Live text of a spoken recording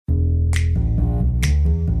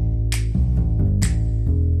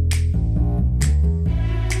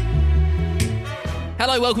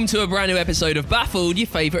Hello, welcome to a brand new episode of Baffled, your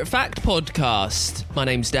favourite fact podcast. My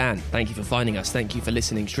name's Dan. Thank you for finding us. Thank you for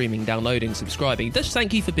listening, streaming, downloading, subscribing. Just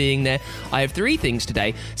thank you for being there. I have 3 things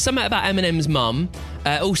today. Something about Eminem's mum,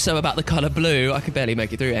 also about the colour blue. I could barely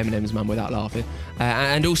make it through Eminem's mum without laughing.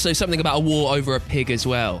 And also something about a war over a pig as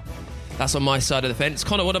well. That's on my side of the fence.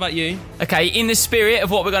 Connor, what about you? Okay, in the spirit of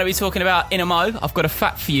what we're going to be talking about in a mo, I've got a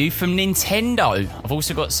fact for you from Nintendo. I've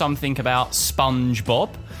also got something about SpongeBob.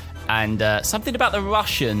 And something about the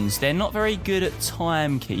Russians. They're not very good at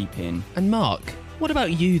timekeeping. And Mark, what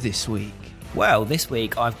about you this week? Well, this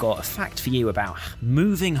week I've got a fact for you about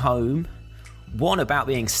moving home, one about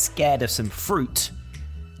being scared of some fruit,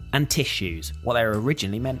 and tissues, what they were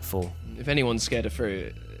originally meant for. If anyone's scared of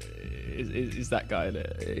fruit, is that guy,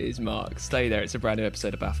 is Mark. Stay there, it's a brand new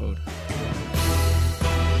episode of Baffled.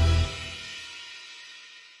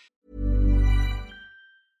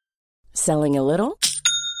 Selling a little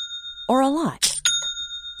or a lot?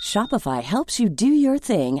 Shopify helps you do your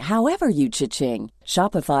thing however you cha-ching.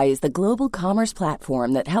 Shopify is the global commerce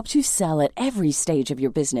platform that helps you sell at every stage of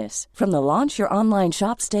your business. From the launch your online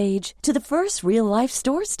shop stage to the first real-life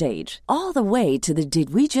store stage, all the way to the did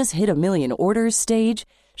we just hit a million orders stage.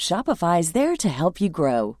 Shopify's there to help you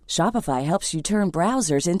grow. Shopify helps you turn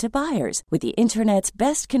browsers into buyers with the internet's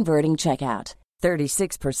best converting checkout.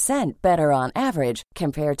 36% better on average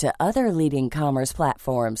compared to other leading commerce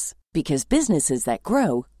platforms. Because businesses that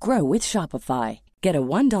grow, grow with Shopify. Get a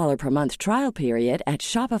 $1 per month trial period at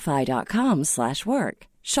shopify.com/work.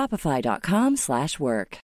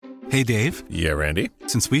 Shopify.com/work. Hey, Dave. Yeah, Randy.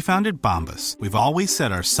 Since we founded Bombas, we've always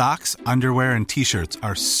said our socks, underwear, and T-shirts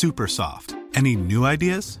are super soft. Any new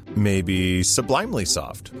ideas? Maybe sublimely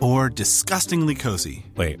soft. Or disgustingly cozy.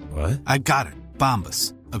 Wait, what? I got it.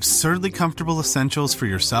 Bombas. Absurdly comfortable essentials for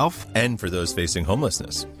yourself and for those facing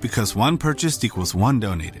homelessness. Because one purchased equals one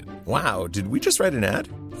donated. Wow, did we just write an ad?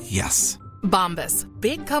 Yes. Bombas.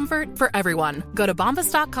 Big comfort for everyone. Go to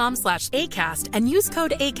bombas.com/ACAST and use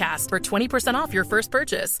code ACAST for 20% off your first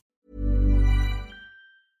purchase.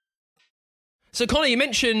 So, Connor, you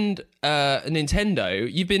mentioned Nintendo.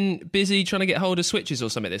 You've been busy trying to get hold of Switches or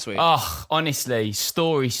something this week. Oh, honestly,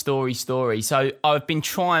 story. So I've been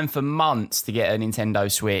trying for months to get a Nintendo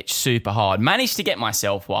Switch, super hard. Managed to get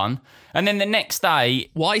myself one. And then the next day...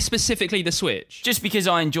 Why specifically the Switch? Just because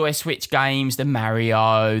I enjoy Switch games, the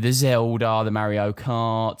Mario, the Zelda, the Mario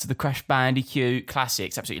Kart, the Crash Bandicoot,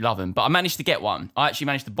 classics, absolutely love them. But I managed to get one. I actually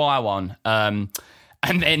managed to buy one. And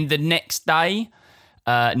then the next day...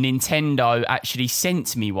 Nintendo actually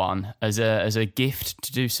sent me one as a gift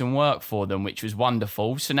to do some work for them, which was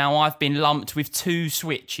wonderful. So now I've been lumped with 2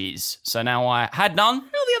 Switches. So now I had none.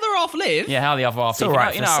 How the other half live? Yeah, how the other half It's live. all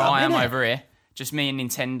right You know for how some, I am innit? over here. Just me and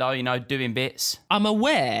Nintendo, doing bits. I'm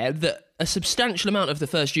aware that a substantial amount of the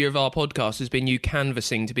first year of our podcast has been you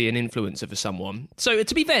canvassing to be an influencer for someone. So,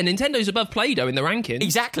 to be fair, Nintendo's above Play-Doh in the rankings.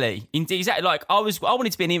 Exactly. Like, I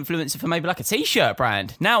wanted to be an influencer for maybe like a T-shirt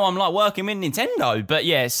brand. Now I'm like working with Nintendo. But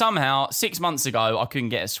yeah, somehow 6 months ago, I couldn't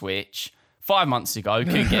get a Switch. 5 months ago,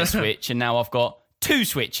 couldn't get a Switch. And now I've got 2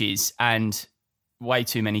 Switches and way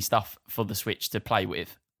too many stuff for the Switch to play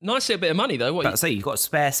with. Nice little bit of money, though. But so you've got a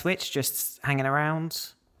spare Switch just hanging around,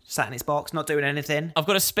 sat in its box, not doing anything? I've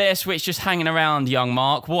got a spare Switch just hanging around, young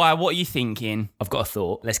Mark. Why? What are you thinking? I've got a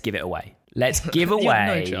thought. Let's give it away. Let's give Yeah, no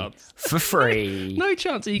away chance. for free No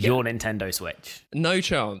chance are you your Nintendo Switch. No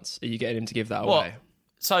chance are you getting him to give that What? away.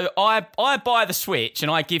 So I buy the Switch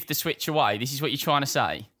and I give the Switch away. This is what you're trying to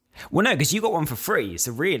say? Well, no, because you got one for free.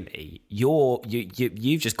 So really,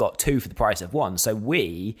 you've just got 2 for the price of 1. So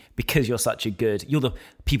because you're the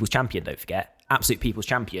people's champion, don't forget, absolute people's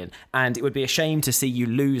champion. And it would be a shame to see you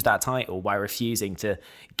lose that title by refusing to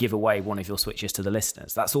give away one of your Switches to the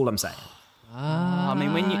listeners. That's all I'm saying. I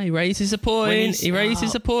mean, when He raises a point. He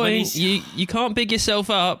raises a point. You can't big yourself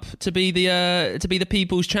up to be the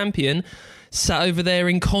people's champion. Sat over there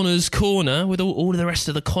in Connor's corner with all of the rest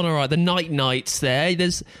of the Connor, the Knights there.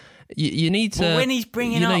 You need to. Well, when he's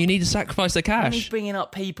bringing you up, need to sacrifice the when he's cash. bringing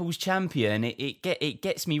up people's champion, it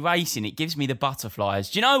gets me racing. It gives me the butterflies.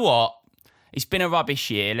 Do you know what? It's been a rubbish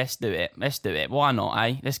year. Let's do it. Why not,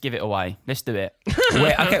 eh? Let's give it away. Let's do it.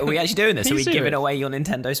 Wait, okay, are we actually doing this? Are Are you we giving serious? away your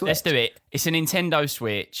Nintendo Switch? Let's do it. It's a Nintendo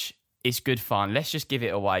Switch. It's good fun. Let's just give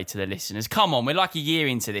it away to the listeners. Come on, we're like a year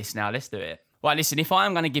into this now. Let's do it. Right, listen, if I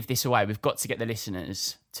am going to give this away, we've got to get the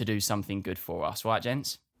listeners to do something good for us. Right,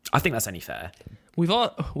 gents? I think that's only fair. We've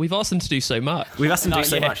asked them to do so much. We've asked them to No, do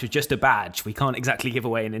so yeah. much with just a badge. We can't exactly give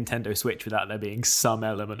away a Nintendo Switch without there being some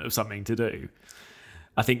element of something to do.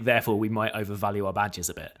 I think, therefore, we might overvalue our badges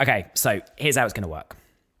a bit. Okay, so here's how it's going to work.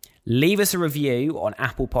 Leave us a review on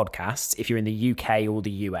Apple Podcasts if you're in the UK or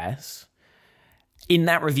the US. In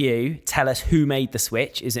that review, tell us who made the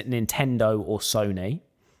Switch. Is it Nintendo or Sony?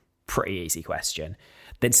 Pretty easy question.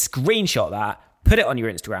 Then screenshot that, put it on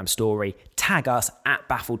your Instagram story, tag us at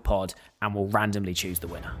BaffledPod, and we'll randomly choose the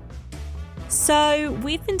winner. So,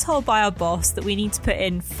 we've been told by our boss that we need to put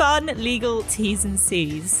in fun, legal T's and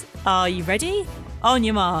C's. Are you ready? On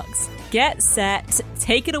your marks. Get set.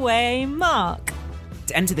 Take it away, Mark.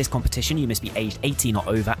 To enter this competition, you must be aged 18 or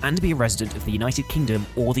over and be a resident of the United Kingdom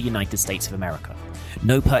or the United States of America.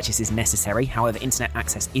 No purchase is necessary, however, internet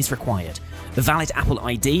access is required. The valid Apple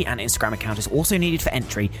ID and Instagram account is also needed for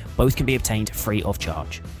entry. Both can be obtained free of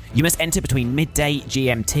charge. You must enter between midday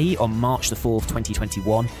GMT on March the 4th,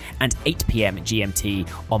 2021 and 8 p.m. GMT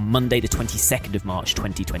on Monday the 22nd of March,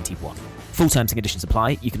 2021. Full terms and conditions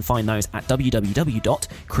apply. You can find those at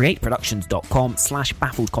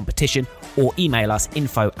www.createproductions.com/baffled competition or email us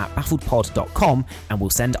info@baffledpod.com and we'll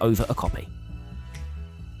send over a copy.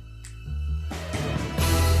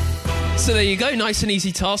 So there you go. Nice and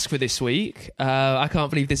easy task for this week. I can't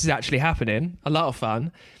believe this is actually happening. A lot of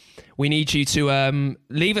fun. We need you to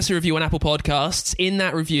leave us a review on Apple Podcasts. In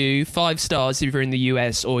that review, 5 stars if you're in the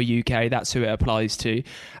US or UK. That's who it applies to.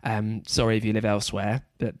 Sorry if you live elsewhere,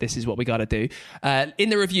 but this is what we got to do. In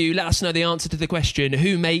the review, let us know the answer to the question,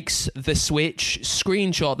 who makes the Switch?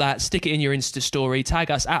 Screenshot that, stick it in your Insta story,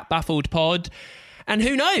 tag us at BaffledPod. And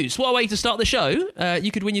who knows, what a way to start the show.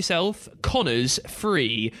 You could win yourself Connor's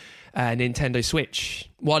free Nintendo Switch.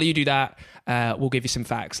 While you do that, we'll give you some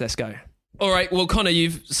facts. Let's go. All right, well, Connor,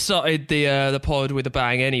 you've started the pod with a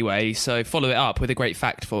bang anyway, so follow it up with a great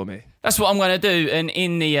fact for me. That's what I'm going to do. And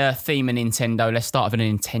in the theme of Nintendo, let's start with a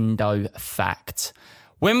Nintendo fact.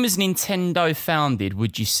 When was Nintendo founded,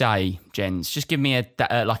 would you say, gents? Just give me a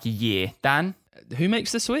year. Dan? Who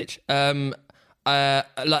makes the Switch? Like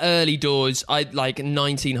early doors, like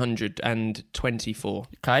 1924.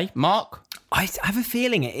 Okay, Mark? I have a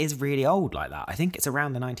feeling it is really old like that. I think it's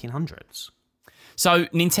around the 1900s. So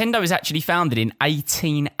Nintendo was actually founded in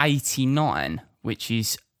 1889, which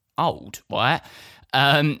is old, right?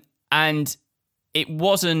 And it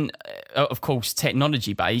wasn't, of course,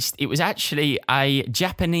 technology-based. It was actually a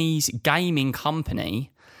Japanese gaming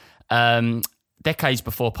company, decades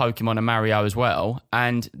before Pokemon and Mario as well,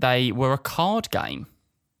 and they were a card game.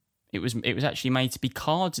 It was actually made to be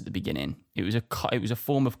cards at the beginning. It was a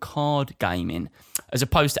form of card gaming, as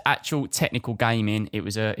opposed to actual technical gaming. It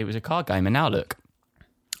was a card game, and now look.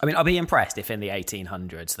 I mean, I'll be impressed if in the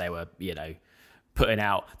 1800s they were, putting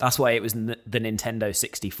out. That's why it was the Nintendo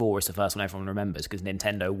 64 is the first one everyone remembers, because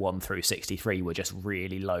Nintendo 1 through 63 were just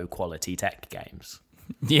really low quality tech games.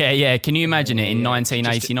 Yeah. Can you imagine it in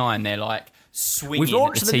 1989? They're like swinging. We've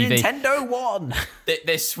launched at the TV. Nintendo 1.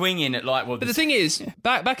 They're swinging at like. Well, but the thing is,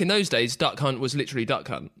 back in those days, Duck Hunt was literally Duck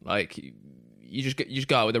Hunt. Like you just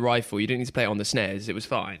go out with a rifle. You didn't need to play it on the SNES. It was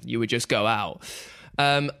fine. You would just go out.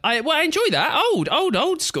 I enjoy that.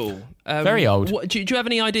 Old school. Very old. Do you have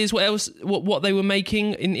any ideas what they were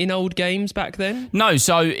making in old games back then? No.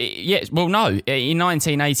 So no. In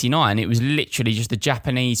 1989, it was literally just the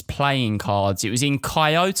Japanese playing cards. It was in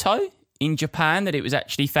Kyoto, in Japan, that it was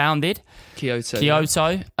actually founded. Kyoto. Yeah.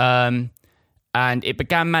 And it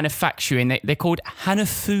began manufacturing. They're called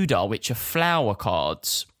Hanafuda, which are flower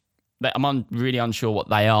cards. I'm really unsure what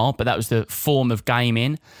they are, but that was the form of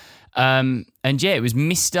gaming. It was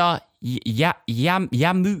Mr.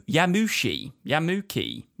 Yamuki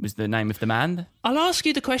was the name of the man. I'll ask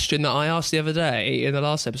you the question that I asked the other day in the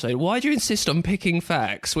last episode. Why do you insist on picking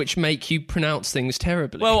facts which make you pronounce things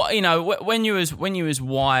terribly? Well, when you're as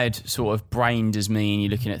wide sort of brained as me and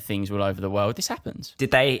you're looking at things all over the world, this happens.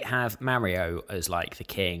 Did they have Mario as like the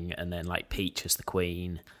king and then like Peach as the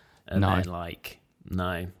queen? And then like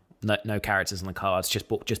no characters on the cards, just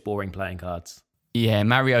boring playing cards. Yeah,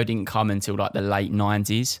 Mario didn't come until like the late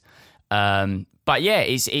 90s. But yeah,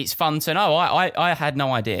 it's fun to know. I had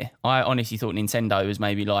no idea. I honestly thought Nintendo was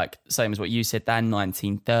maybe like, same as what you said, Dan,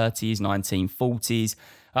 1930s, 1940s.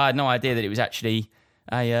 I had no idea that it was actually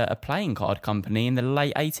a playing card company in the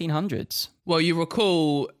late 1800s. Well, you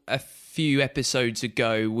recall a few episodes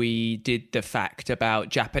ago we did the fact about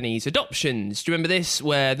Japanese adoptions. Do you remember this?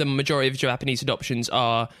 Where the majority of Japanese adoptions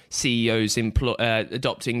are CEOs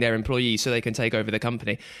adopting their employees so they can take over the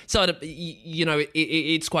company. So,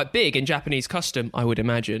 it's quite big in Japanese custom, I would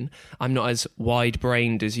imagine. I'm not as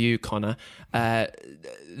wide-brained as you, Connor.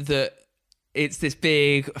 That it's this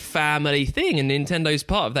big family thing, and Nintendo's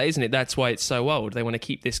part of that, isn't it? That's why it's so old. They want to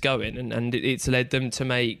keep this going, and it's led them to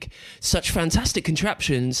make such fantastic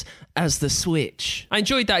contraptions as the Switch. I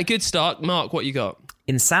enjoyed that. Good start. Mark, what you got?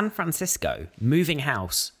 In San Francisco, moving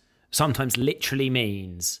house sometimes literally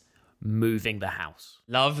means moving the house.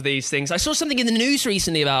 Love these things. I saw something in the news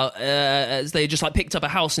recently about as they just like picked up a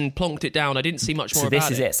house and plonked it down. I didn't see much more about it. So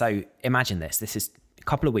this is it. So imagine this. This is a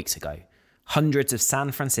couple of weeks ago. Hundreds of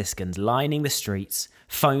San Franciscans lining the streets,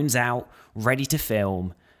 phones out, ready to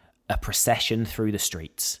film a procession through the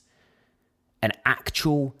streets. An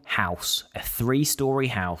actual house, a 3-story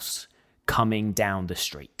house coming down the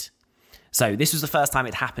street. So this was the first time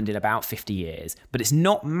it happened in about 50 years, but it's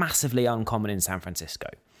not massively uncommon in San Francisco.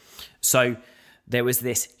 So there was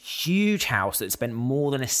this huge house that spent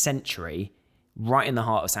more than a century right in the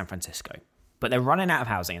heart of San Francisco. But they're running out of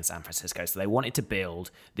housing in San Francisco, so they wanted to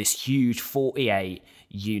build this huge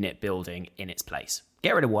 48-unit building in its place.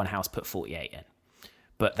 Get rid of one house, put 48 in.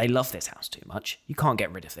 But they love this house too much. You can't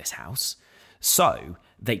get rid of this house. So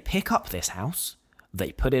they pick up this house,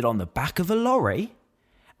 they put it on the back of a lorry,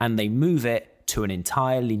 and they move it to an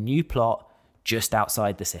entirely new plot just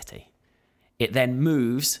outside the city. It then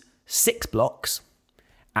moves 6 blocks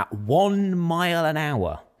at 1 mile an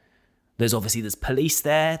hour. There's police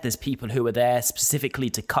there. There's people who are there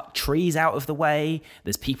specifically to cut trees out of the way.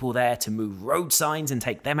 There's people there to move road signs and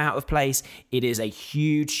take them out of place. It is a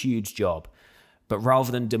huge, huge job. But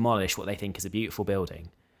rather than demolish what they think is a beautiful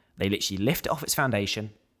building, they literally lift it off its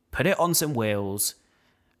foundation, put it on some wheels,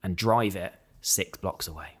 and drive it 6 blocks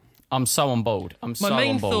away. I'm so on board. My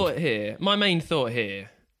main thought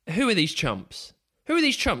here, who are these chumps? Who are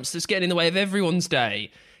these chumps that's getting in the way of everyone's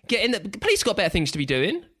day? Police got better things to be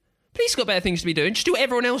doing. Just do what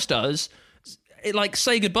everyone else does. Like,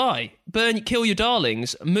 say goodbye. Kill your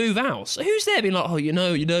darlings. Move out. So who's there being like, oh, you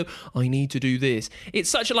know, I need to do this. It's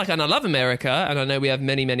such and I love America, and I know we have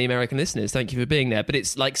many, many American listeners. Thank you for being there. But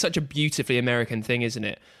it's like such a beautifully American thing, isn't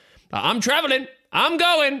it? Like, I'm traveling. I'm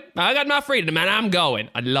going. I got my freedom, man. I'm going.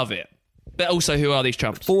 I love it. But also, who are these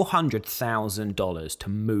chumps? $400,000 to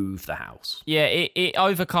move the house. Yeah, it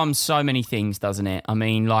overcomes so many things, doesn't it? I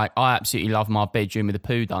mean, like, I absolutely love my bedroom with a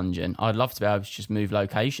poo dungeon. I'd love to be able to just move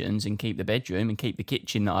locations and keep the bedroom and keep the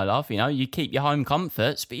kitchen that I love. You know, you keep your home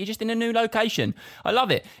comforts, but you're just in a new location. I love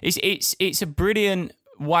it. It's a brilliant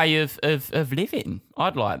way of living.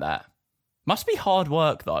 I'd like that. Must be hard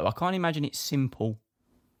work, though. I can't imagine it's simple.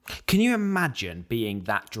 Can you imagine being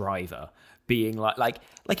that driver? Being like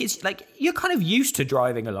it's like you're kind of used to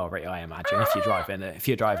driving a lorry, I imagine, if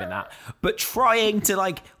you're driving that, but trying to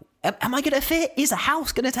like, am I going to fit? Is a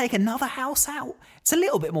house going to take another house out? It's a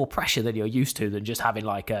little bit more pressure than you're used to than just having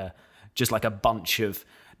like a bunch of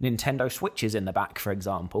Nintendo Switches in the back, for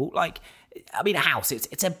example. Like, I mean, a house,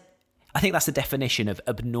 I think that's the definition of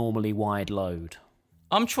abnormally wide load.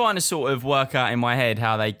 I'm trying to sort of work out in my head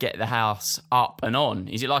how they get the house up and on.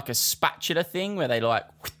 Is it like a spatula thing where they like...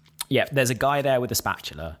 Yeah, there's a guy there with a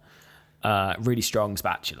spatula, really strong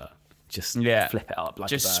spatula. Just flip it up like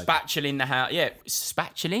just a burger. spatuling the house. Yeah,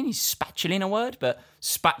 spatuling? Is spatuling a word? But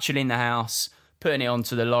spatuling the house, putting it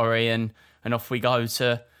onto the lorry, and off we go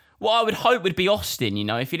to what I would hope would be Austin. You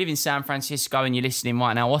know, if you live in San Francisco and you're listening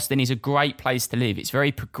right now, Austin is a great place to live. It's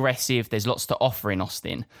very progressive. There's lots to offer in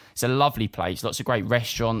Austin. It's a lovely place. Lots of great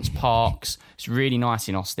restaurants, parks. It's really nice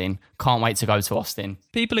in Austin. Can't wait to go to Austin.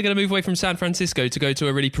 People are going to move away from San Francisco to go to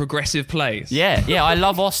a really progressive place. Yeah, I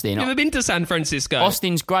love Austin. You've ever been to San Francisco?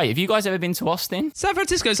 Austin's great. Have you guys ever been to Austin? San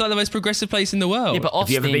Francisco is like the most progressive place in the world. Yeah, but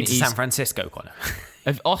Austin Have you ever been to San Francisco, Connor?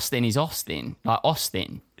 Austin is Austin. Like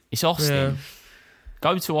Austin. It's Austin. Yeah.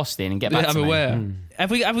 Go to Austin and get back to me. I'm aware. Have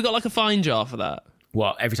we got like a fine jar for that?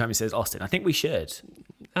 Well, every time he says Austin, I think we should.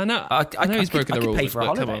 I know he's broken the rules. I could pay for a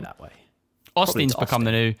holiday that way. Austin's become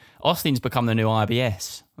the new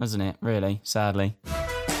IBS, hasn't it? Really, sadly.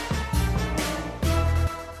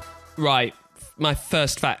 Right, my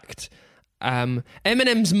first fact.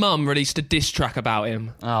 Eminem's mum released a diss track about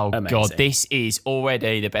him. Oh, amazing. God, this is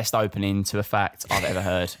already the best opening to a fact I've ever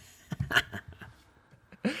heard.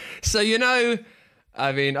 So, you know,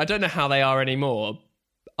 I mean, I don't know how they are anymore.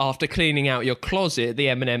 After cleaning out your closet, the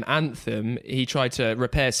Eminem anthem, he tried to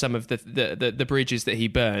repair some of the bridges that he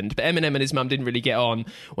burned. But Eminem and his mum didn't really get on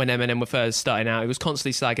when Eminem was first starting out. He was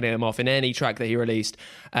constantly slagging him off in any track that he released.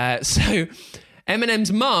 So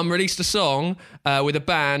Eminem's mum released a song with a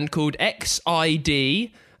band called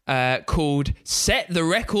XID called Set the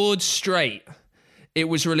Record Straight. It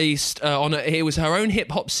was released it was her own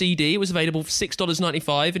hip-hop CD. It was available for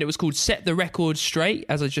 $6.95, and it was called Set the Record Straight,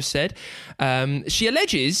 as I just said. She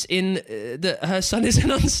alleges that her son is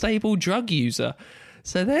an unstable drug user.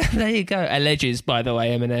 So there you go. Alleges, by the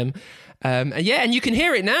way, Eminem. And you can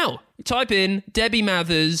hear it now. Type in Debbie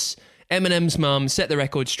Mathers, Eminem's mum, Set the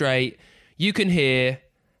Record Straight. You can hear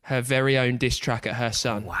her very own diss track at her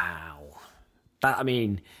son. Wow. That, I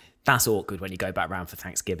mean... That's awkward when you go back round for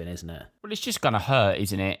Thanksgiving, isn't it? Well, it's just going to hurt,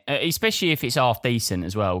 isn't it? Especially if it's half decent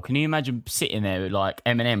as well. Can you imagine sitting there with like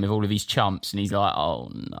Eminem with all of his chumps and he's like,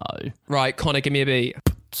 oh no. Right, Connor, give me a beat.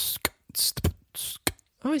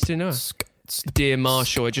 Oh, he's doing nice. Dear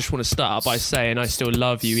Marshall, I just want to start by saying I still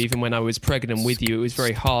love you. Even when I was pregnant with you, it was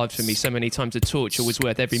very hard for me. So many times the torture was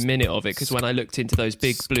worth every minute of it, because when I looked into those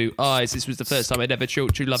big blue eyes, this was the first time I'd ever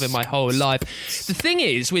felt true love in my whole life. The thing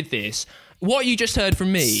is, with this, what you just heard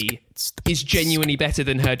from me is genuinely better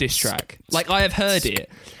than her diss track. Like, I have heard it.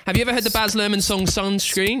 Have you ever heard the Baz Luhrmann song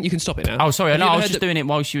Sunscreen? You can stop it now. Oh, sorry. No, I was just doing it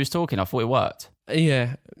while she was talking. I thought it worked.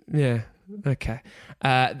 Yeah. Okay.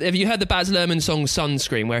 Have you heard the Baz Luhrmann song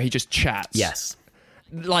Sunscreen, where he just chats? Yes.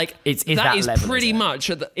 Like, it's that that is level, pretty is it? much,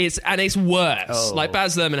 it's worse. Oh. Like,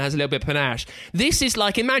 Baz Luhrmann has a little bit of panache. This is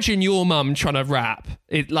like, imagine your mum trying to rap.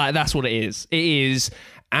 That's what it is. It is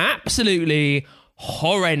absolutely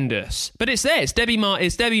horrendous. But it's there. It's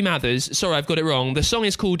Debbie Mathers. Sorry, I've got it wrong. The song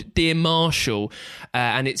is called Dear Marshall,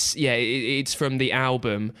 and it's from the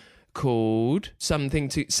album called Something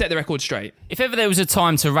to Set the Record Straight. If ever there was a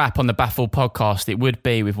time to rap on the Baffled podcast, it would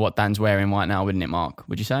be with what Dan's wearing right now, wouldn't it, Mark?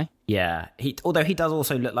 Would you say? Yeah. Although he does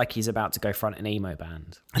also look like he's about to go front an emo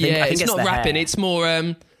band. I I think it's not the rapping. hair. It's more...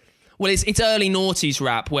 it's early noughties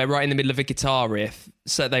rap, where right in the middle of a guitar riff,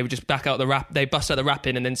 so they would just back out the rap, they bust out the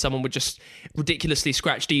rapping, and then someone would just ridiculously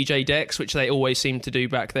scratch DJ decks, which they always seemed to do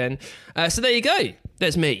back then. So there you go.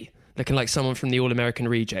 There's me, looking like someone from the All-American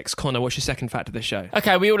Rejects. Connor, what's your second fact of the show?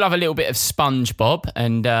 Okay, we all love a little bit of SpongeBob,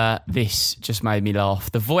 and this just made me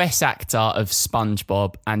laugh. The voice actor of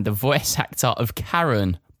SpongeBob and the voice actor of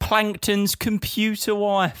Karen, Plankton's computer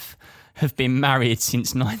wife, have been married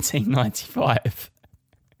since 1995.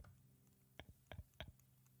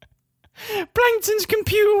 Plankton's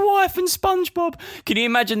computer wife and SpongeBob. Can you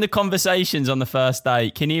imagine the conversations on the first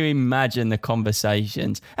date? Can you imagine the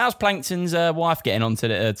conversations? How's Plankton's wife getting on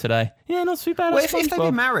today? Yeah, not too bad. Well, if they've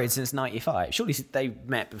been married since 95, surely they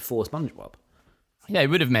met before SpongeBob. Yeah, they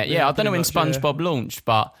would have met. Yeah, I don't know when SpongeBob launched,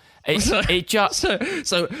 but it just...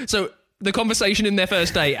 So the conversation in their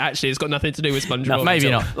first date actually has got nothing to do with SpongeBob. No,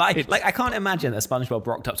 maybe not. Like I can't imagine that SpongeBob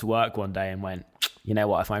rocked up to work one day and went, you know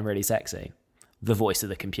what I find really sexy? The voice of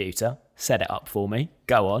the computer. Set it up for me.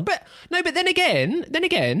 Go on. But then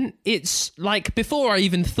again, it's like, before I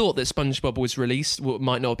even thought that SpongeBob was released,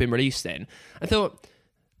 might not have been released then, I thought,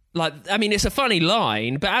 like, I mean, it's a funny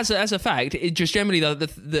line, but as a fact, it just generally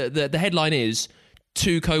the headline is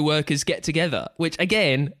two co-workers get together, which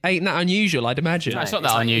again ain't that unusual, I'd imagine. No, it's not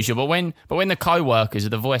that unusual, but when the co-workers are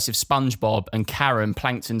the voice of SpongeBob and Karen,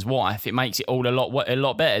 Plankton's wife, it makes it all a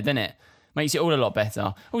lot better, doesn't it? Makes it all a lot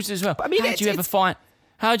better. Also, as well, I mean, how do you ever find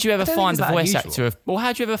the voice unusual. actor of? Well,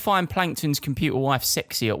 how do you ever find Plankton's computer wife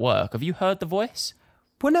sexy at work? Have you heard the voice?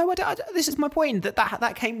 Well, no, this is my point,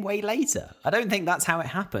 that came way later. I don't think that's how it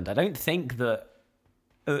happened. I don't think that...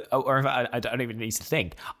 or in fact, I don't even need to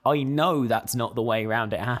think. I know that's not the way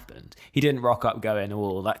around it happened. He didn't rock up going,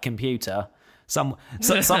 oh, that computer...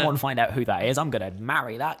 Someone find out who that is. I'm going to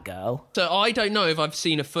marry that girl. So I don't know if I've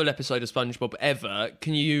seen a full episode of SpongeBob ever.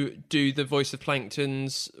 Can you do the voice of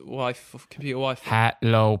Plankton's wife, computer wife?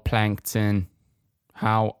 Hello, Plankton.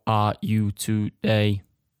 How are you today?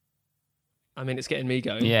 I mean, it's getting me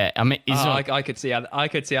going. Yeah, I mean, I could see how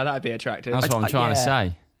that'd be attractive. That's what I'm trying to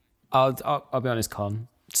say. I'll be honest, Con.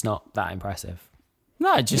 It's not that impressive.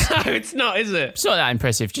 No, No, it's not, is it? It's not that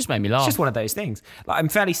impressive. Just made me laugh. It's just one of those things. Like, I'm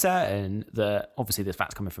fairly certain that, obviously this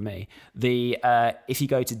fact's coming from me, if you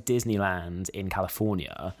go to Disneyland in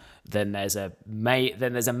California, then there's a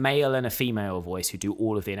male and a female voice who do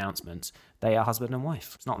all of the announcements. They are husband and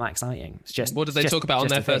wife. It's not that exciting. It's just... What did they talk about on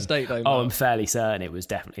their first date, though, Oh, Mark? I'm fairly certain it was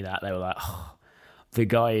definitely that. They were like, oh, the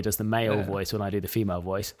guy who does the male voice when I do the female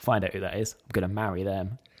voice, find out who that is. I'm going to marry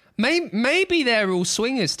them. Maybe they're all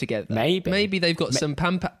swingers together. Maybe they've got some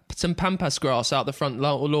pampas grass out the front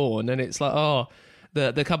lawn, and it's like, oh,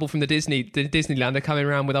 the couple from the Disneyland are coming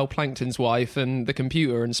around with old Plankton's wife and the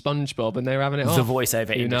computer and SpongeBob, and they're having it off. The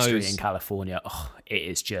voiceover Who industry knows? in California, it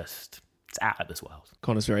is just... It's out of this world.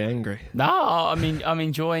 Connor's very angry. No, I mean, I'm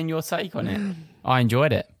enjoying your take on it. I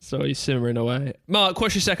enjoyed it. So he's simmering away. Mark,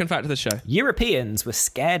 what's your second fact of the show? Europeans were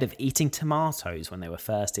scared of eating tomatoes when they were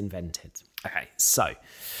first invented. Okay, so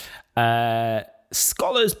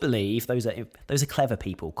scholars believe, those are clever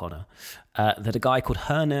people, Connor, that a guy called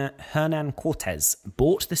Hernan Cortes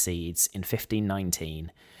bought the seeds in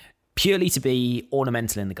 1519 purely to be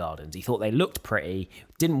ornamental in the gardens. He thought they looked pretty,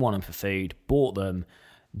 didn't want them for food, bought them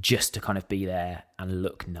just to kind of be there and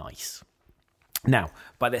look nice. Now,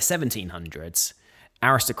 by the 1700s,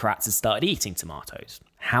 aristocrats had started eating tomatoes.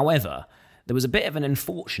 However, there was a bit of an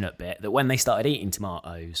unfortunate bit that when they started eating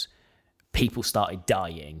tomatoes, people started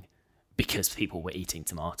dying because people were eating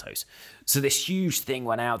tomatoes. So this huge thing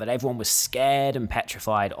went out that everyone was scared and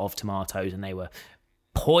petrified of tomatoes and they were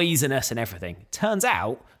poisonous and everything. Turns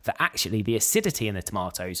out that actually the acidity in the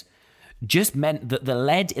tomatoes just meant that the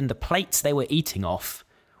lead in the plates they were eating off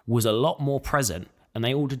was a lot more present, and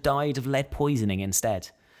they all died of lead poisoning instead.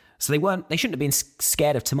 So they shouldn't have been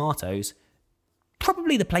scared of tomatoes.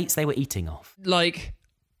 Probably the plates they were eating off. Like,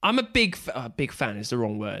 I'm a big fan is the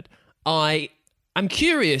wrong word. I'm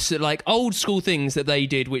curious at like old school things that they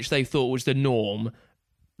did which they thought was the norm.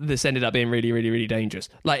 This ended up being really, really, really dangerous.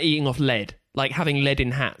 Like eating off lead, like having lead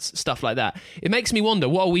in hats, stuff like that. It makes me wonder,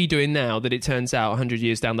 what are we doing now that it turns out 100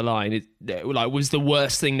 years down the line, it like was the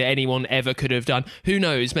worst thing that anyone ever could have done? Who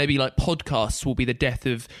knows? Maybe like podcasts will be the death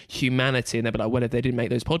of humanity, and they'll be like, well, if they didn't make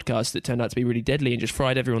those podcasts that turned out to be really deadly and just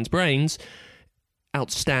fried everyone's brains,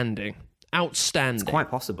 outstanding. It's quite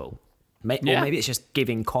possible. Or maybe it's just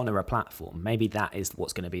giving Connor a platform. Maybe that is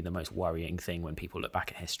what's going to be the most worrying thing when people look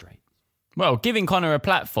back at history. Well, giving Connor a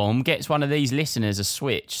platform gets one of these listeners a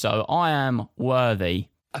Switch, so I am worthy.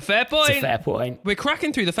 A fair point. It's a fair point. We're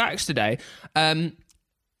cracking through the facts today.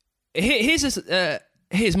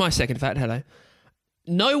 Here's my second fact. Hello.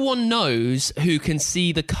 No one knows who can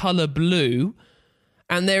see the colour blue,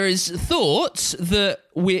 and there is thoughts that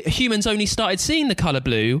humans only started seeing the colour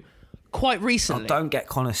blue quite recently. Oh, don't get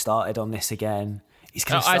Connor started on this again. He's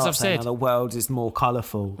going to as start I've saying said, the world is more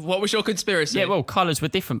colourful. What was your conspiracy? Yeah, well, colours were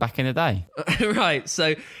different back in the day. Right,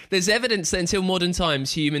 so there's evidence that until modern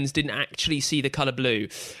times, humans didn't actually see the colour blue.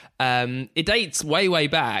 It dates way, way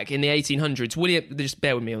back in the 1800s. Just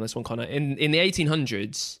bear with me on this one, Connor. In the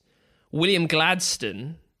 1800s, William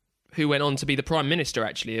Gladstone, who went on to be the Prime Minister,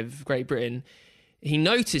 actually, of Great Britain, he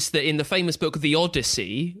noticed that in the famous book The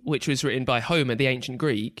Odyssey, which was written by Homer, the ancient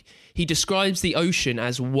Greek, he describes the ocean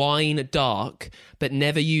as wine dark, but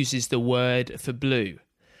never uses the word for blue.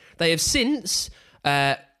 They have since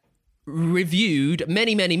reviewed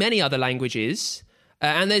many, many, many other languages,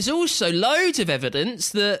 and there's also loads of evidence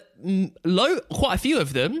that quite a few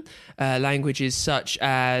of them, languages such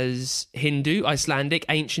as Hindu, Icelandic,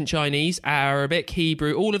 ancient Chinese, Arabic,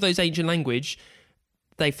 Hebrew, all of those ancient languages,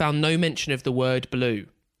 they found no mention of the word blue.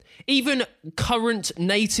 Even current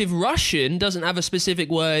native Russian doesn't have a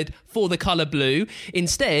specific word for the colour blue.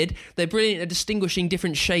 Instead, they're brilliant at distinguishing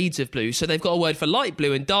different shades of blue. So they've got a word for light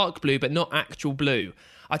blue and dark blue, but not actual blue.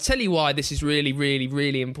 I tell you why this is really, really,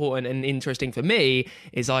 really important and interesting for me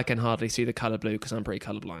is I can hardly see the colour blue because I'm pretty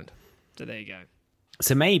colourblind. So there you go.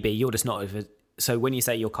 So maybe you're just not... So when you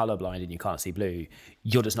say you're colourblind and you can't see blue,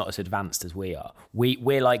 you're just not as advanced as we are.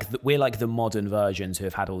 We're like the modern versions who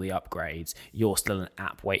have had all the upgrades. You're still an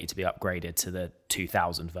app waiting to be upgraded to the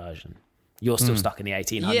 2000 version. You're still stuck in the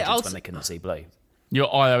 1800s when they couldn't see blue. You're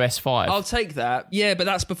iOS 5. I'll take that. Yeah, but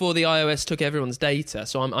that's before the iOS took everyone's data.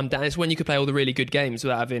 So I'm down. It's when you could play all the really good games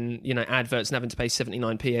without having, adverts and having to pay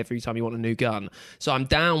 79p every time you want a new gun. So I'm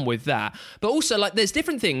down with that. But also, there's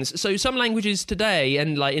different things. So some languages today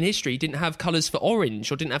and, in history didn't have colours for orange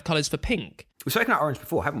or didn't have colours for pink. We've spoken about orange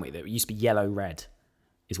before, haven't we? That it used to be yellow-red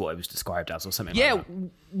is what it was described as or something like that. Yeah,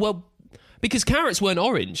 well... Because carrots weren't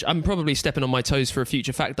orange. I'm probably stepping on my toes for a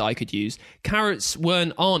future fact that I could use. Carrots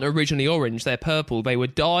aren't originally orange. They're purple. They were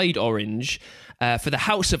dyed orange for the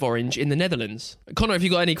House of Orange in the Netherlands. Connor, have you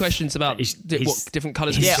got any questions about what different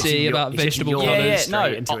colours we see, about vegetable colours?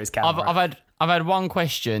 I've had one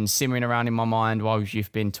question simmering around in my mind while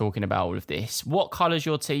you've been talking about all of this. What colour's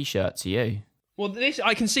your T-shirt to you? Well,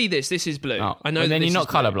 I can see this. This is blue. Oh, I know. Then you're not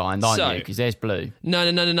colourblind, aren't you? Because there's blue. No.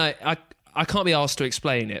 I can't be asked to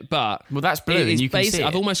explain it, but... Well, that's blue, and you can see it.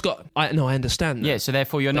 I've almost got... I understand that. Yeah, so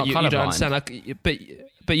therefore you're not colourblind. You don't understand,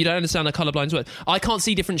 but you don't understand a colourblind's word. I can't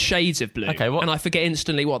see different shades of blue, and I forget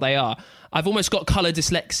instantly what they are. I've almost got colour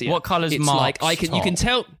dyslexia. What colour's Mark's top? You can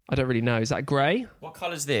tell... I don't really know. Is that grey? What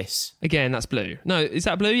colour's this? Again, that's blue. No, is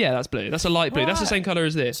that blue? Yeah, that's blue. That's a light blue. Right. That's the same colour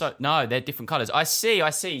as this. So, no, they're different colours. I see.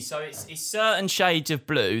 So it's certain shades of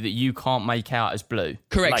blue that you can't make out as blue.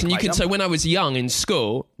 Correct. And you can... So when I was young in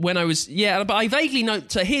school, but I vaguely know...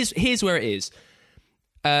 So here's where it is.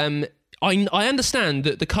 I understand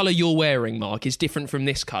that the colour you're wearing, Mark, is different from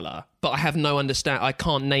this colour, but I have no understand. I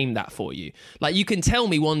can't name that for you. You can tell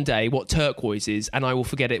me one day what turquoise is, and I will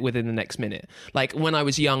forget it within the next minute. When I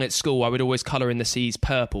was young at school, I would always colour in the seas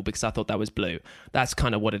purple because I thought that was blue. That's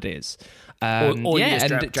kind of what it is.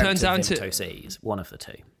 It turns out to seas, one of the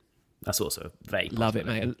two. That's also very love it,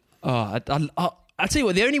 mate. I'll tell you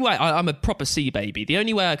what. The only way I'm a proper sea baby. The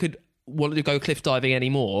only way I could want to go cliff diving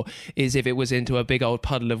anymore is if it was into a big old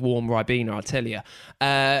puddle of warm Ribena, I tell you.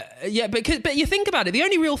 But you think about it, the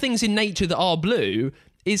only real things in nature that are blue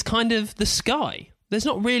is kind of the sky. There's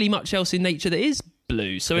not really much else in nature that is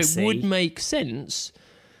blue, so it would make sense.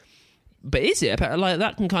 But is it? Like,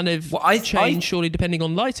 that can kind of change, surely, depending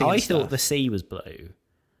on lighting. I thought the sea was blue.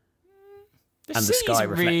 And the sky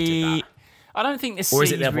reflected that. I don't think the sea Or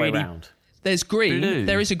is it the other way really around? There's green. Blue.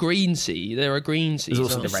 There is a green sea. There are green seas.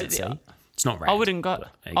 There's also the red sea. It's not red. I wouldn't go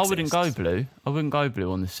blue. I wouldn't go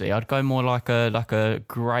blue on the sea. I'd go more like a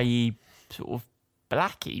grey sort of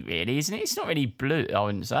blacky, really, isn't it? It's not really blue, I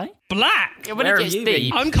wouldn't say. Black? When it gets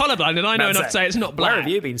deep. I'm colourblind and I know enough to say it's not black. Where have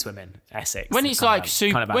you been swimming? Essex. When it's like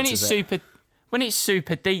when it's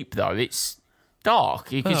super deep though, it's dark.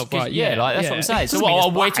 That's what I'm saying.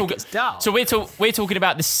 So we're talking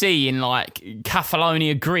about the sea in like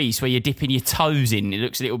Catalonia, Greece, where you're dipping your toes in. It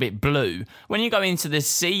looks a little bit blue. When you go into the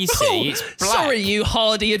sea, it's black. Sorry, you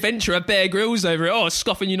hardy adventurer, Bear Grylls over it. Oh,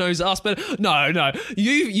 scoffing your nose at us, but no,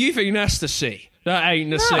 you think that's the sea. That ain't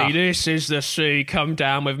the sea. This is the sea. Come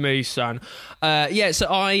down with me, son. So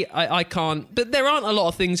I can't... But there aren't a lot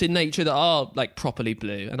of things in nature that are, like, properly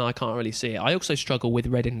blue, and I can't really see it. I also struggle with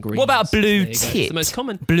red and green. What about blue tit? It's the most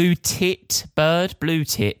common. Blue tit bird? Blue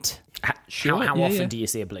tit. How often do you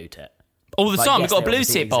see a blue tit? All the time. We've got a blue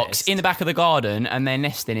obviously tit box in the back of the garden, and they're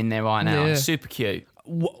nesting in there right now. Yeah. It's super cute.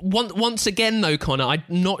 Once again, though, Connor, I'm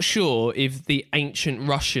not sure if the ancient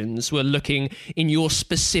Russians were looking in your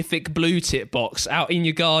specific blue tit box out in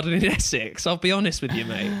your garden in Essex. I'll be honest with you,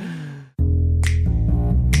 mate.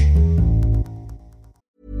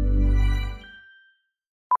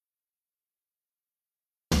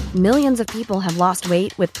 Millions of people have lost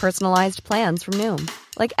weight with personalized plans from Noom.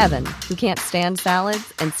 Like Evan, who can't stand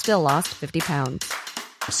salads and still lost 50 pounds.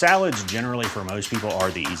 Salads generally for most people are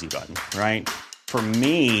the easy button, right? For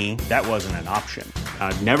me, that wasn't an option.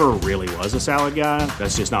 I never really was a salad guy.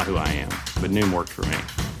 That's just not who I am. But Noom worked for me.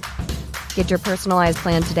 Get your personalized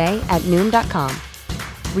plan today at Noom.com.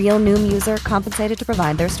 Real Noom user compensated to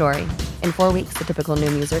provide their story. In 4 weeks, the typical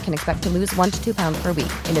Noom user can expect to lose 1 to 2 pounds per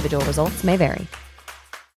week. Individual results may vary.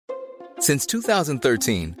 Since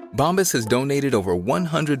 2013, Bombas has donated over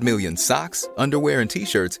 100 million socks, underwear, and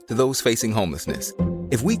T-shirts to those facing homelessness.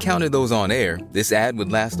 If we counted those on air, this ad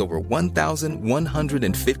would last over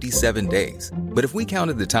 1,157 days. But if we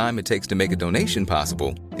counted the time it takes to make a donation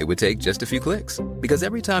possible, it would take just a few clicks. Because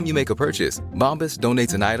every time you make a purchase, Bombas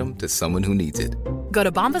donates an item to someone who needs it. Go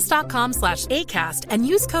to bombas.com/ACAST and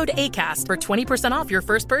use code ACAST for 20% off your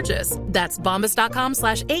first purchase. That's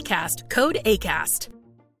bombas.com/ACAST, code ACAST.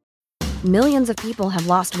 Millions of people have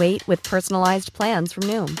lost weight with personalized plans from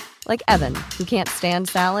Noom. Like Evan, who can't stand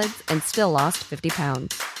salads and still lost 50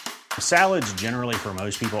 pounds. Salads generally for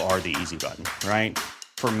most people are the easy button, right?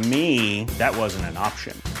 For me, that wasn't an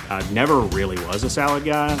option. I never really was a salad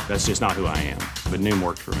guy. That's just not who I am. But Noom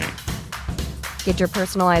worked for me. Get your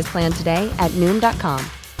personalized plan today at Noom.com.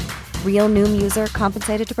 Real Noom user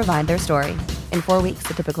compensated to provide their story. In 4 weeks,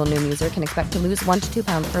 the typical Noom user can expect to lose 1 to 2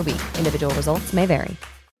 pounds per week. Individual results may vary.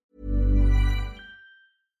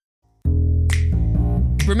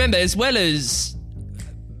 Remember, as well as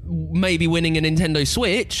maybe winning a Nintendo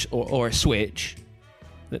Switch or a Switch,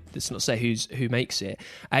 let's not say who makes it,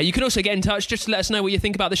 you can also get in touch just to let us know what you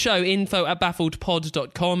think about the show.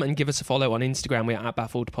 info@baffledpod.com, and give us a follow on Instagram. We're at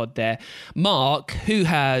baffledpod there. Mark, who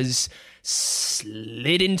has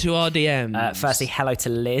slid into our DMs. Firstly, hello to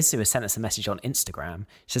Liz, who has sent us a message on Instagram.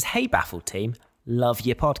 She says, "Hey Baffled team, love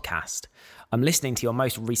your podcast. I'm listening to your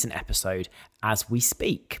most recent episode as we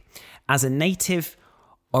speak. As a native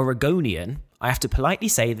Oregonian, I have to politely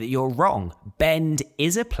say that you're wrong. Bend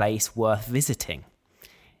is a place worth visiting.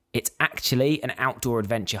 It's actually an outdoor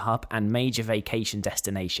adventure hub and major vacation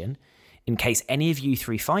destination. In case any of you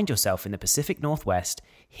three find yourself in the Pacific Northwest,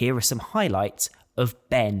 here are some highlights of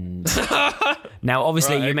Bend." Now,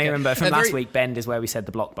 obviously, you may remember from last week, Bend is where we said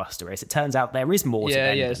the Blockbuster is. It turns out there is more to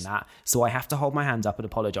Bend than that. So I have to hold my hands up and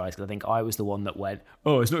apologise, because I think I was the one that went,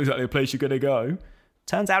 "Oh, it's not exactly a place you're going to go."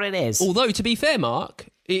 Turns out it is. Although, to be fair, Mark,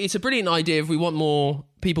 it's a brilliant idea if we want more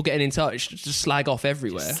people getting in touch to just slag off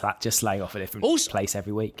everywhere. Just slag off a different place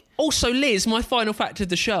every week. Also, Liz, my final fact of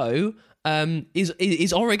the show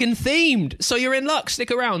is Oregon themed. So you're in luck. Stick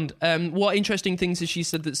around. What interesting things has she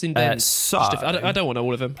said that's in Bend? I don't want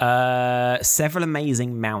all of them. Several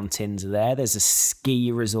amazing mountains there. There's a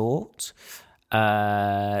ski resort.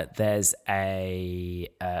 There's a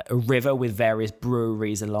river with various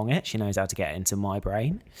breweries along it. She knows how to get into my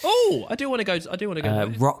brain. Oh, I do want to go. There.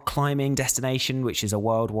 Rock climbing destination, which is a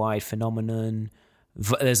worldwide phenomenon.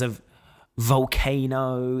 There's a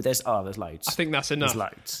volcano. There's loads. I think that's enough. There's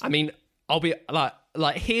loads. I mean, I'll be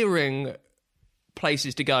like hearing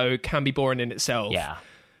places to go can be boring in itself. Yeah.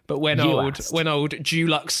 But when old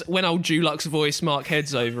Dulux voice Mark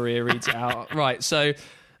Heads over here reads it out. Right, so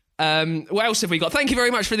what else have we got? Thank you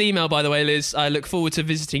very much for the email, by the way, Liz. I look forward to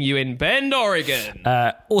visiting you in Bend, Oregon.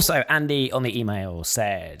 Also, Andy on the email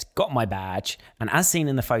said, got my badge, and as seen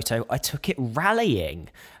in the photo, I took it rallying.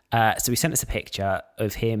 So he sent us a picture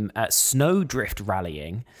of him at Snowdrift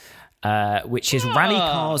rallying, which is rally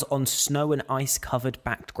cars on snow and ice covered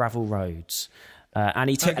backed gravel roads. And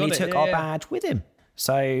he took our badge with him.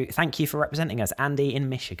 So thank you for representing us, Andy in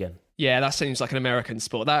Michigan. Yeah, that seems like an American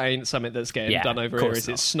sport. That ain't something that's getting done over here, is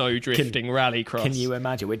it? Snow drifting rallycross. Can you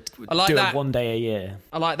imagine? We'd like do that. it one day a year.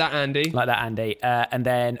 I like that, Andy. And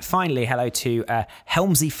then finally, hello to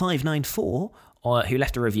Helmsy594, who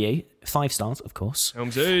left a review. 5 stars, of course.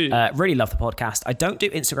 Helmsy. Really love the podcast. I don't do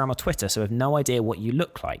Instagram or Twitter, so I have no idea what you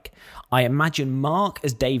look like. I imagine Mark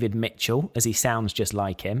as David Mitchell, as he sounds just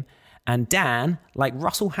like him, and Dan like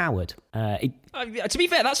Russell Howard. To be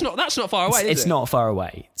fair, that's not far away. It's not far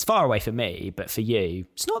away. It's far away for me, but for you,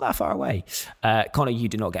 it's not that far away. Connor, you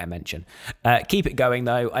do not get a mention. Keep it going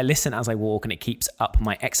though. I listen as I walk, and it keeps up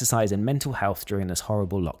my exercise and mental health during this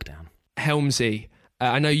horrible lockdown. Helmsy,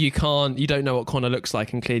 I know you don't know what Connor looks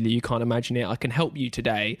like, and clearly you can't imagine it. I can help you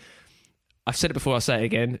today. I've said it before, I'll say it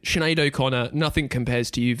again. Sinead O'Connor, nothing compares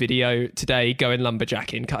to you video today going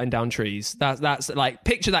lumberjacking, cutting down trees. That's like,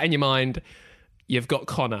 picture that in your mind. You've got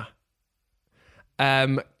Connor.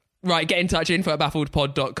 Right, get in touch,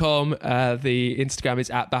 info@baffledpod.com. The Instagram is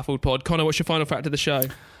 @baffledpod. Connor, what's your final fact of the show?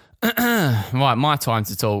 Right, my time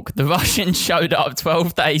to talk. The Russians showed up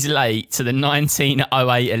 12 days late to the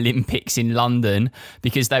 1908 Olympics in London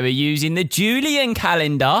because they were using the Julian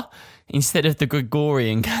calendar instead of the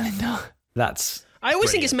Gregorian calendar. I always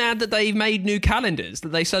think it's mad that they've made new calendars,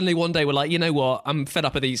 that they suddenly one day were like, you know what, I'm fed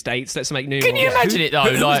up of these dates, let's make new ones. Can you imagine it though?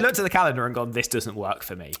 Who's looked at the calendar and gone, this doesn't work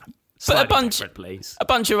for me? But please. A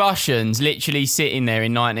bunch of Russians literally sitting there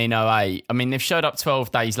in 1908. I mean, they've showed up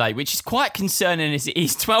 12 days late, which is quite concerning as it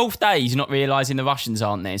is. 12 days not realising the Russians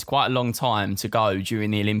aren't there. It's quite a long time to go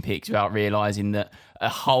during the Olympics without realising that a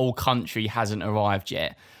whole country hasn't arrived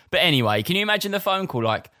yet. But anyway, can you imagine the phone call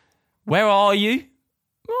like, where are you?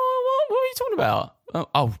 What are you talking about?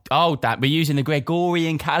 Oh, Dad, we're using the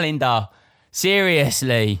Gregorian calendar.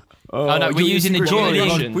 Seriously. Oh no, we're using the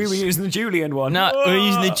Julian. We were using the Julian one. No, we're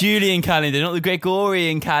using the Julian calendar, not the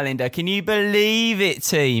Gregorian calendar. Can you believe it,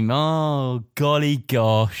 team? Oh, golly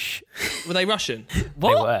gosh. Were they Russian?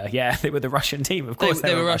 What? They were, yeah. They were the Russian team, of course.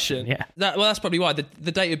 They were Russian. Yeah. That's probably why. The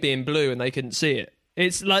date of being blue and they couldn't see it.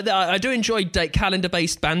 It's like, I do enjoy date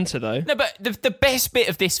calendar-based banter, though. No, but the best bit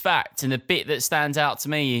of this fact, and the bit that stands out to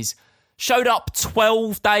me, is showed up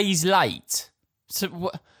 12 days late.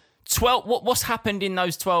 So 12. What's happened in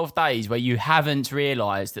those 12 days where you haven't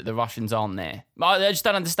realised that the Russians aren't there? I just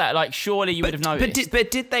don't understand. Like, surely you would have noticed.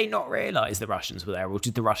 But did they not realise the Russians were there, or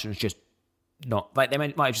did the Russians just not? Like, they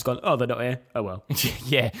might have just gone, oh, they're not here. Oh well.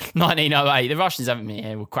 Yeah, 1908. The Russians haven't been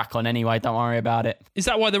here. We'll crack on anyway. Don't worry about it. Is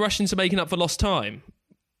that why the Russians are making up for lost time?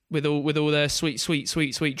 With all their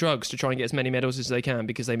sweet drugs to try and get as many medals as they can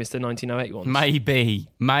because they missed the 1908 ones?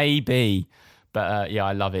 Maybe. But yeah,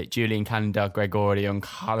 I love it. Julian calendar, Gregorian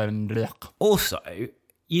calendar. Also,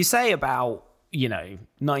 you say about,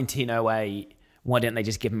 1908, why didn't they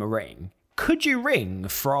just give him a ring? Could you ring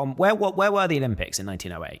from, where were the Olympics in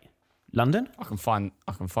 1908? London? I can find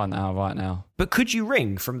that out right now. But could you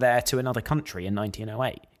ring from there to another country in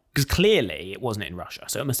 1908? Because clearly it wasn't in Russia,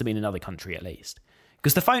 so it must have been another country at least.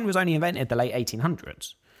 Because the phone was only invented the late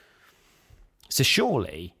 1800s. So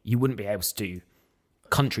surely you wouldn't be able to do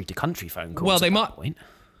country-to-country phone calls at that point.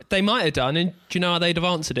 They might have done, and do you know how they'd have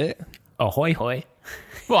answered it? Ahoy, hoy.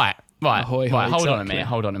 Right. Ahoy, hoy, Hold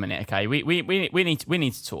on a minute. Okay, we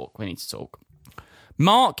need to talk.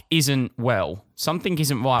 Mark isn't well. Something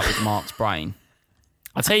isn't right with Mark's brain.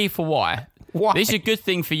 I'll tell you for why. Why? This is a good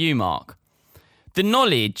thing for you, Mark. The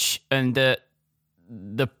knowledge and the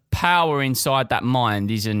power inside that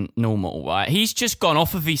mind isn't normal, right? He's just gone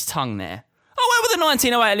off of his tongue there. Oh, where were the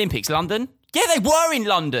 1908 Olympics? London? Yeah, they were in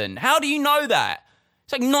London. How do you know that?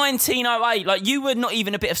 It's like 1908. Like, you were not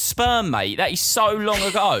even a bit of sperm, mate. That is so long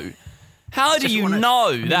ago. How do you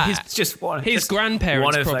know that? His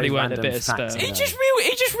grandparents probably weren't a bit of sperm. He just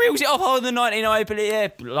reels it off. Oh, the 1908, but yeah,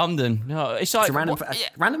 London. No, it's like... It's a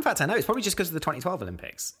random fact I know. It's probably just because of the 2012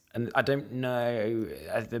 Olympics. And I don't know.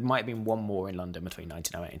 There might have been one more in London between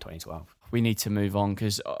 1908 and 2012. We need to move on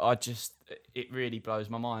because it really blows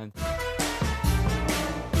my mind.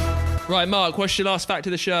 Right, Mark, what's your last fact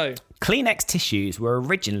of the show? Kleenex tissues were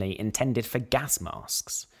originally intended for gas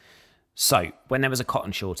masks. So, when there was a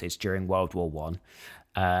cotton shortage during World War One,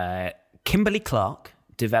 Kimberly Clark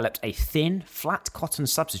developed a thin, flat cotton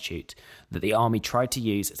substitute that the army tried to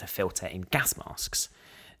use as a filter in gas masks.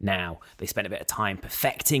 Now, they spent a bit of time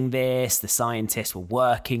perfecting this. The scientists were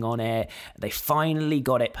working on it. They finally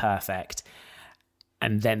got it perfect.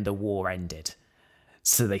 And then the war ended.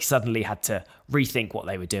 So they suddenly had to rethink what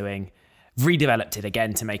they were doing, redeveloped it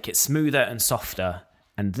again to make it smoother and softer,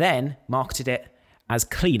 and then marketed it as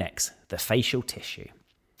Kleenex, the facial tissue.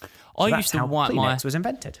 So I used to wipe Kleenex was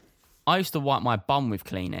invented. I used to wipe my bum with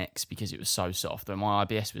Kleenex because it was so soft, and my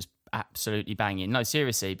IBS was absolutely banging. No,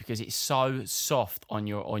 seriously, because it's so soft on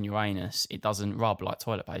your anus, it doesn't rub like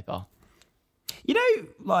toilet paper. You know,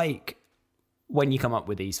 like when you come up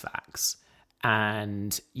with these facts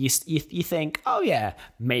and you think, oh yeah,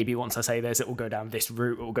 maybe once I say this, it will go down this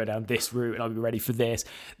route, it will go down this route, and I'll be ready for this.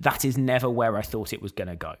 That is never where I thought it was going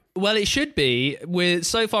to go. Well, it should be. We're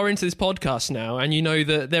so far into this podcast now, and you know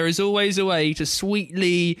that there is always a way to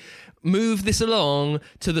sweetly move this along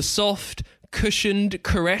to the soft, cushioned,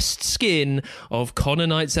 caressed skin of Connor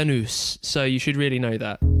Knight's anus. So you should really know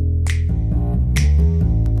that.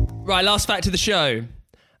 Right, last fact of the show.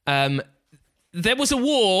 There was a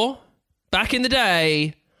war back in the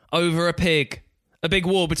day over a pig. A big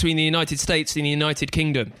war between the United States and the United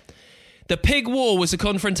Kingdom. The Pig War was a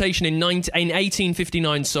confrontation in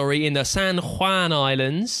 1859, in the San Juan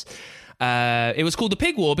Islands. It was called the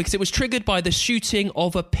Pig War because it was triggered by the shooting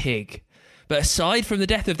of a pig. But aside from the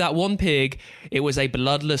death of that one pig, it was a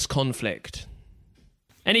bloodless conflict.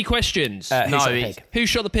 Any questions? Who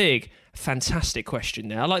shot the pig? Fantastic question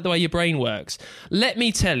there. I like the way your brain works. Let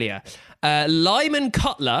me tell you. Lyman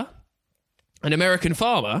Cutler, an American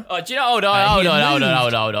farmer. Oh, do you know? Hold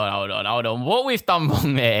on. What we've done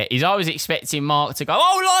wrong there is I was expecting Mark to go,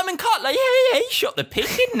 oh, Lyman Cutler, yeah, he shot the pig,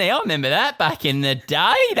 didn't he? I remember that back in the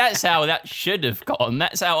day. That's how that should have gone.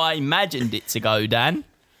 That's how I imagined it to go, Dan.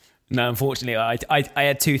 No, unfortunately, I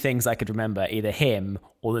had two things I could remember, either him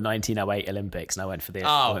or the 1908 Olympics, and I went for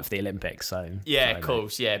the Olympics. So yeah, of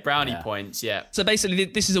course, yeah, brownie points, yeah. So basically,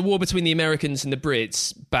 this is a war between the Americans and the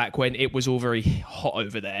Brits back when it was all very hot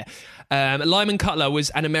over there. Lyman Cutler was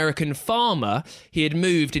an American farmer. He had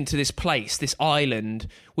moved into this place, this island,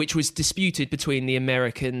 which was disputed between the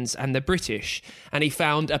Americans and the British. And he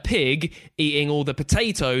found a pig eating all the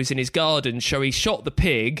potatoes in his garden, so he shot the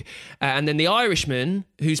pig. And then the Irishman,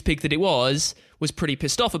 whose pig that it was pretty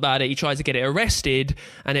pissed off about it. He tried to get it arrested,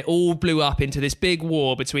 and it all blew up into this big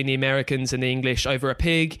war between the Americans and the English over a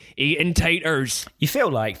pig eating taters. You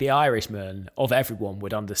feel like the Irishman of everyone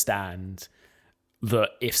would understand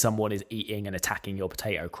that if someone is eating and attacking your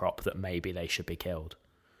potato crop, that maybe they should be killed.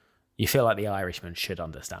 You feel like the Irishman should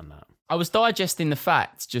understand that. I was digesting the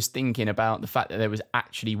facts, just thinking about the fact that there was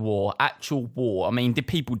actual war. I mean, did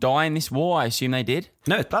people die in this war? I assume they did.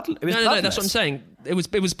 No, it was bloodless. No, that's what I'm saying. It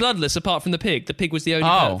was bloodless apart from the pig. The pig was the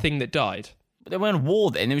only thing that died. But they weren't a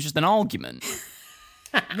war then. It was just an argument.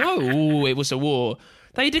 No, it was a war.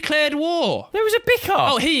 They declared war. There was a bicker.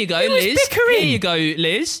 Oh, here you go, Liz. Bickering. Here you go,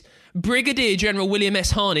 Liz. Brigadier General William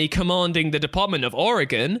S. Harney, commanding the Department of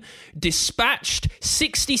Oregon, dispatched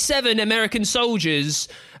 67 American soldiers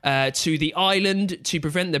to the island to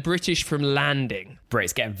prevent the British from landing.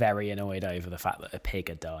 Brits getting very annoyed over the fact that a pig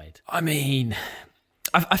had died. I mean,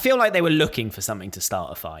 I feel like they were looking for something to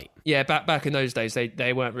start a fight. Yeah, back in those days,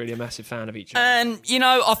 they weren't really a massive fan of each other. And, you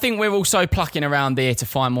know, I think we're also plucking around here to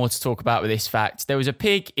find more to talk about with this fact. There was a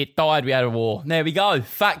pig, it died, we had a war. There we go.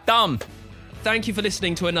 Fact done. Thank you for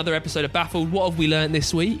listening to another episode of Baffled. What have we learnt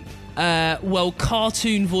this week? Well,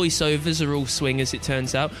 cartoon voiceovers are all swing, as it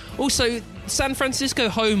turns out. Also, San Francisco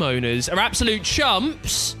homeowners are absolute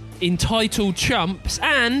chumps, entitled chumps,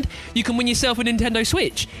 and you can win yourself a Nintendo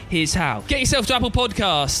Switch. Here's how. Get yourself to Apple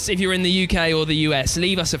Podcasts if you're in the UK or the US.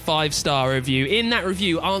 Leave us a 5-star review. In that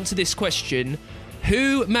review, answer this question.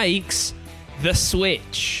 Who makes the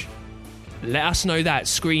Switch? Let us know that.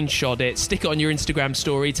 Screenshot it. Stick it on your Instagram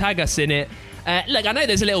story. Tag us in it. Look, I know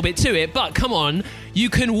there's a little bit to it, but come on.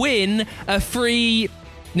 You can win a free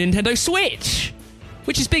Nintendo Switch,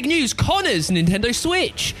 which is big news. Connor's Nintendo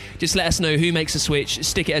Switch. Just let us know who makes a Switch.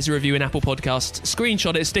 Stick it as a review in Apple Podcasts.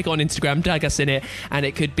 Screenshot it. Stick it on Instagram. Tag us in it. And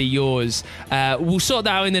it could be yours. We'll sort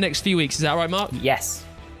that out in the next few weeks. Is that right, Mark? Yes.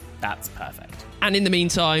 That's perfect. And in the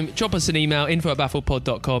meantime, drop us an email,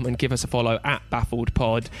 info@baffledpod.com, and give us a follow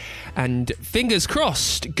 @baffledpod. And fingers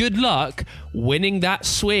crossed, good luck winning that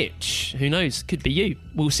Switch. Who knows? Could be you.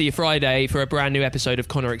 We'll see you Friday for a brand new episode of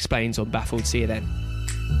Connor Explains on Baffled. See you then.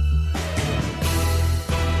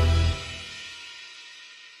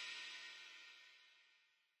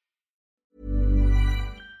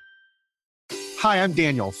 Hi, I'm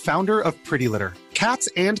Daniel, founder of Pretty Litter. Cats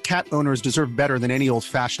and cat owners deserve better than any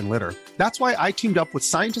old-fashioned litter. That's why I teamed up with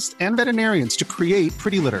scientists and veterinarians to create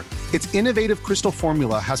Pretty Litter. Its innovative crystal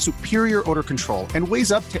formula has superior odor control and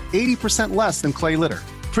weighs up to 80% less than clay litter.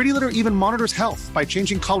 Pretty Litter even monitors health by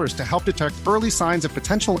changing colors to help detect early signs of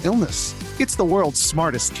potential illness. It's the world's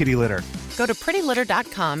smartest kitty litter. Go to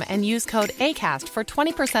prettylitter.com and use code ACAST for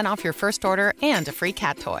 20% off your first order and a free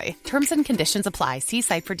cat toy. Terms and conditions apply. See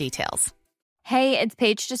site for details. Hey, it's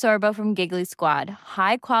Paige DeSorbo from Giggly Squad.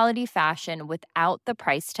 High quality fashion without the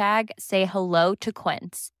price tag. Say hello to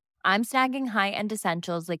Quince. I'm snagging high-end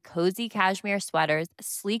essentials like cozy cashmere sweaters,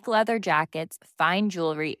 sleek leather jackets, fine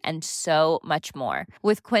jewelry, and so much more.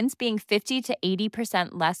 With Quince being 50 to 80%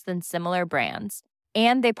 less than similar brands.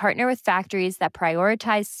 And they partner with factories that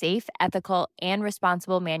prioritize safe, ethical, and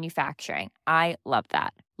responsible manufacturing. I love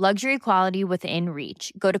that. Luxury quality within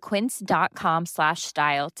reach. Go to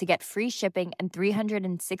quince.com/style to get free shipping and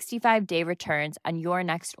 365-day returns on your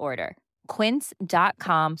next order.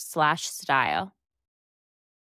 Quince.com/style.